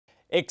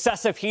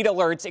Excessive heat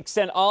alerts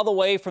extend all the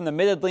way from the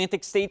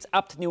mid-Atlantic states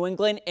up to New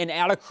England and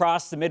out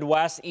across the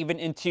Midwest, even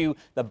into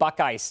the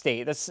Buckeye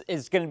State. This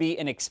is going to be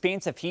an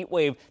expansive heat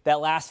wave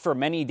that lasts for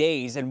many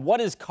days. And what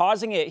is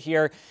causing it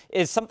here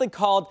is something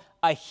called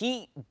a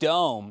heat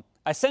dome.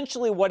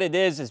 Essentially what it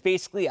is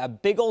basically a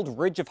big old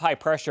ridge of high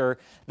pressure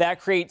that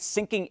creates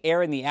sinking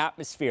air in the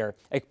atmosphere.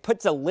 It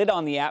puts a lid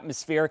on the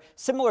atmosphere,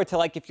 similar to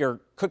like if you're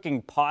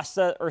cooking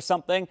pasta or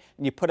something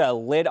and you put a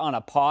lid on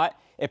a pot.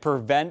 It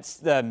prevents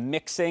the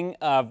mixing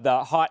of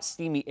the hot,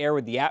 steamy air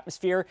with the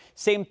atmosphere.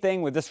 Same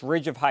thing with this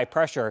ridge of high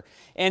pressure.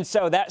 And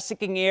so that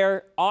sinking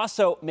air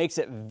also makes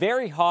it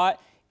very hot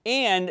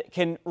and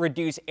can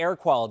reduce air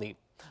quality.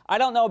 I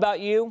don't know about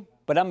you,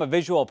 but I'm a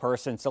visual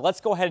person, so let's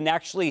go ahead and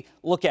actually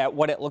look at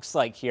what it looks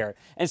like here.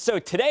 And so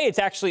today it's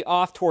actually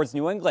off towards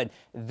New England.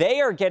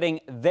 They are getting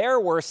their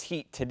worst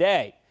heat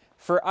today.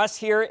 For us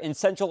here in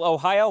central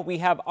Ohio, we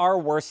have our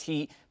worst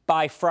heat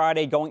by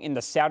Friday going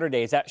into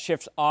Saturday, as that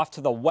shifts off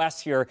to the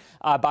west here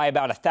by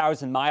about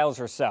 1,000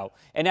 miles or so.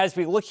 And as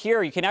we look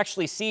here, you can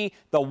actually see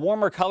the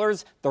warmer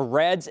colors, the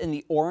reds and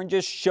the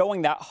oranges,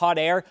 showing that hot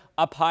air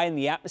up high in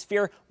the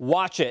atmosphere.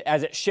 Watch it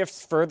as it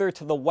shifts further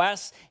to the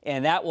west,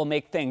 and that will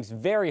make things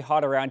very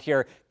hot around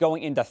here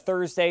going into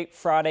Thursday,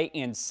 Friday,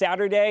 and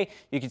Saturday.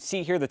 You can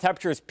see here the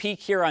temperatures peak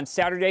here on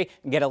Saturday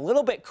and get a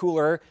little bit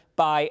cooler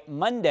by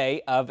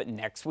Monday of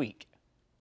next week.